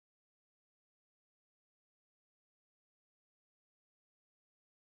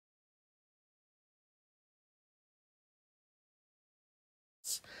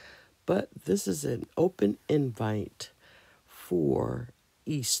but this is an open invite for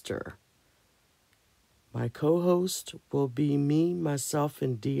Easter. My co-host will be me, myself,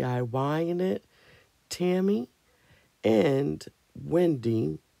 and DIYing it, Tammy, and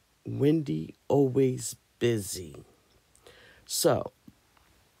Wendy. Wendy always busy. So,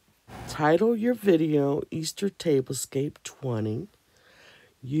 title your video Easter Tablescape 20.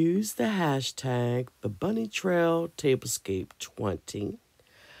 Use the hashtag the Bunny Trail Tablescape 20.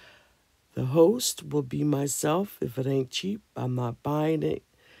 The host will be myself. If it ain't cheap, I'm not buying it.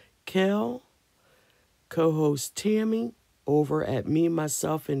 Kel, co-host Tammy over at Me,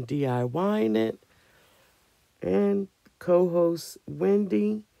 Myself, and DIYing It, and co-host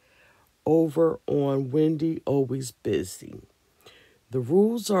Wendy over on Wendy Always Busy. The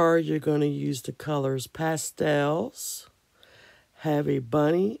rules are you're going to use the colors pastels, have a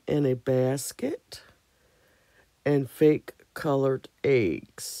bunny in a basket, and fake colored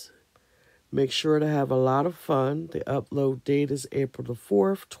eggs. Make sure to have a lot of fun. The upload date is April the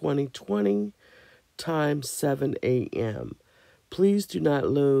 4th, 2020, time 7 a.m. Please do not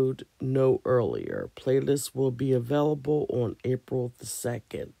load no earlier. Playlists will be available on April the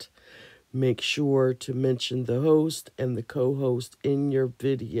 2nd. Make sure to mention the host and the co-host in your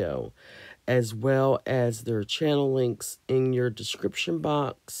video, as well as their channel links in your description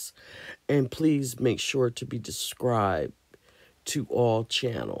box. And please make sure to be subscribed to all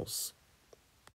channels.